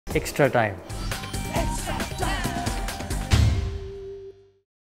Extra time.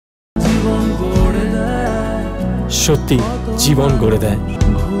 সত্যি জীবন গড়ে দেয়।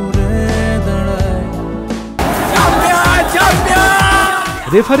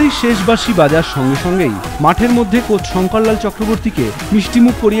 রেফারির শেষ বাঁশি বাজার সঙ্গে সঙ্গেই মাঠের মধ্যে কোচ শঙ্করলাল চক্রবর্তীকে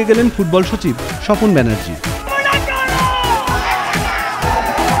মিষ্টিমুখ করিয়ে গেলেন ফুটবল সচিব স্বপন ব্যানার্জি।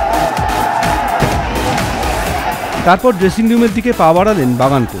 তারপর ড্রেসিং রুমের দিকে পা বাড়ালেন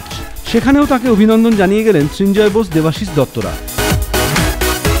বাগান কোচ। সেখানেও তাকে অভিনন্দন জানিয়ে গেলেন সৃঞ্জয় বোস, দেবাশিস দত্তরা।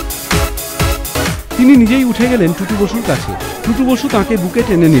 তিনি নিজেই উঠে গেলেন টুটু বসুর কাছে। টুটু বসু তাঁকে বুকে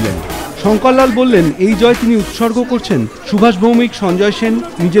টেনে নিলেন। শঙ্করলাল বললেন এই জয় তিনি উৎসর্গ করছেন সুভাষ ভৌমিক, সঞ্জয় সেন,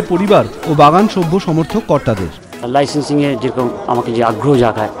 নিজের পরিবার ও বাগান সভ্য সমর্থক কর্তাদের। লাইসেন্সিংয়ে যেরকম আমাকে যে আগ্রহ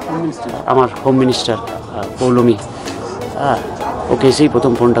জাগায় আমার হোম মিনিস্টার পৌলমী, ওকে এসেই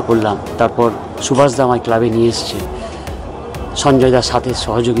প্রথম ফোনটা করলাম। তারপর সুভাষদা আমায় ক্লাবে নিয়ে এসছে, সঞ্জয়দার সাথে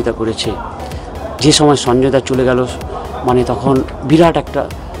সহযোগিতা করেছে। যে সময় সঞ্জয়দা চলে গেল মানে তখন বিরাট একটা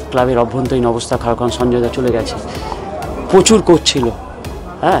ক্লাবের অভ্যন্তরীণ অবস্থা খারাপ, কারণ সঞ্জয়দা চলে গেছে। প্রচুর কোচ ছিল,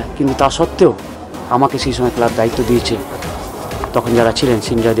 কিন্তু তা সত্ত্বেও আমাকে সেই সময় ক্লাব দায়িত্ব দিয়েছে। তখন যারা ছিলেন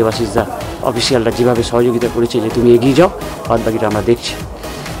সঞ্জয়, দেবাশিসদা, অফিসিয়ালরা যেভাবে সহযোগিতা করেছে যে তুমি এগিয়ে যাও, বাদ বাকিটা আমরা দেখছি।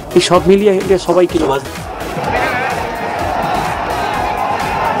 এই সব মিলিয়ে সবাইকে।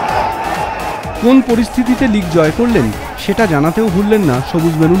 কোন পরিস্থিতিতে লিগ জয় করলেন সেটা জানাতেও ভুললেন না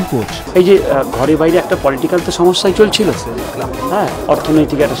সবুজ মেরুন কোচ। এই যে ঘরে বাইরে একটা পলিটিক্যাল তো সমস্যাই চলছিল,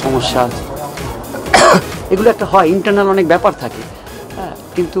 অর্থনৈতিক একটা সমস্যা, এগুলো একটা হয়, ইন্টারনাল অনেক ব্যাপার থাকে,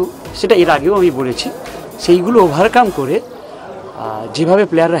 কিন্তু সেটা এর আগেও আমি বলেছি। সেইগুলো ওভারকাম করে যেভাবে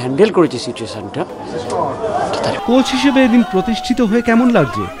প্লেয়াররা হ্যান্ডেল করেছে সিচুয়েশনটা। কোচ হিসেবে এদিন প্রতিষ্ঠিত হয়ে কেমন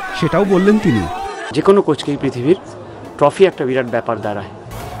লাগছে সেটাও বললেন তিনি। যে কোনো কোচকেই পৃথিবীর ট্রফি একটা বিরাট ব্যাপার দাঁড়ায়।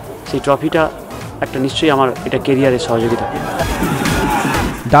 সেই ট্রফিটা একটা নিশ্চয়ই আমার এটা কেরিয়ারের সহযোগিতা।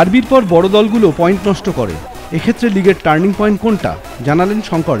 ডার্বির পর বড় দলগুলো পয়েন্ট নষ্ট করে, এক্ষেত্রে লিগের টার্নিং পয়েন্ট কোনটা জানালেন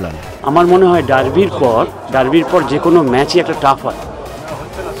শঙ্করলাল। আমার মনে হয় ডার্বির পর যে কোনো ম্যাচই একটা টাফ হয়,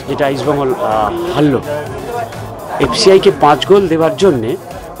 যেটা ইস্টবেঙ্গল হারল। এফসিআইকে 5 গোল দেওয়ার জন্যে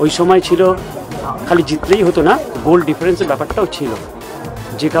ওই সময় ছিল, খালি জিতলেই হতো না, গোল ডিফারেন্সের ব্যাপারটাও ছিল,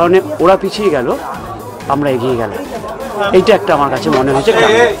 যে কারণে ওরা পিছিয়ে গেল, আমরা এগিয়ে গেলাম। এইটা একটা আমার কাছে মনে হয়েছে।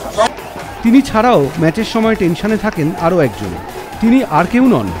 তিনি ছাড়াও ম্যাচের সময় টেনশনে থাকেন আরও একজন, তিনি আর কেউ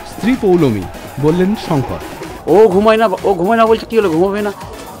নন, স্ত্রী পৌলমী, বললেন শঙ্কর। ও ঘুমায় না বলছে, কি হলো ঘুমাবে না?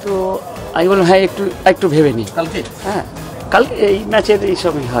 তো আমি বললাম হ্যাঁ একটু ভেবে নিই, কালকে এই ম্যাচের এই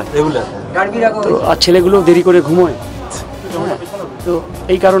সময় হয় তো, আর ছেলেগুলো দেরি করে ঘুমোয়, তো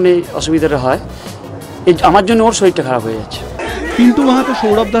এই কারণে অসুবিধাটা হয়। আমার জন্য ওর শরীরটা খারাপ হয়ে যাচ্ছে। পিন্টু মাহাতো,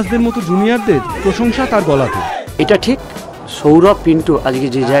 সৌরভ দাসদের মতো জুনিয়রদের প্রশংসা তার গলাতে। এটা ঠিক, সৌরভ, পিন্টু আজকে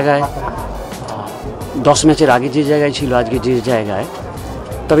যে জায়গায়, 10 ম্যাচের আগে যে জায়গায় ছিল, আজকে যে জায়গায়,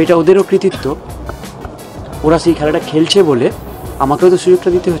 তবে এটা ওদেরও কৃতিত্ব। ওরা সেই খেলাটা খেলছে বলে আমাকেও তো সুযোগটা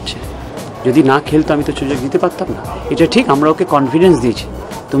দিতে হচ্ছে। যদি না খেলতো আমি তো সুযোগ দিতে পারতাম না। এটা ঠিক, আমরা ওকে কনফিডেন্স দিয়েছি,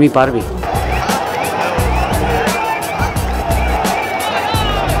 তুমি পারবে।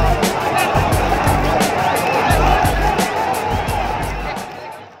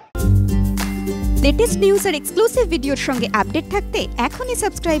 লেটেস্ট নিউজ আর এক্সক্লুসিভ ভিডিওর সঙ্গে আপডেট থাকতে এখনই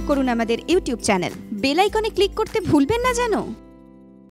সাবস্ক্রাইব করুন আমাদের ইউটিউব চ্যানেল। বেল আইকনে ক্লিক করতে ভুলবেন না যেন।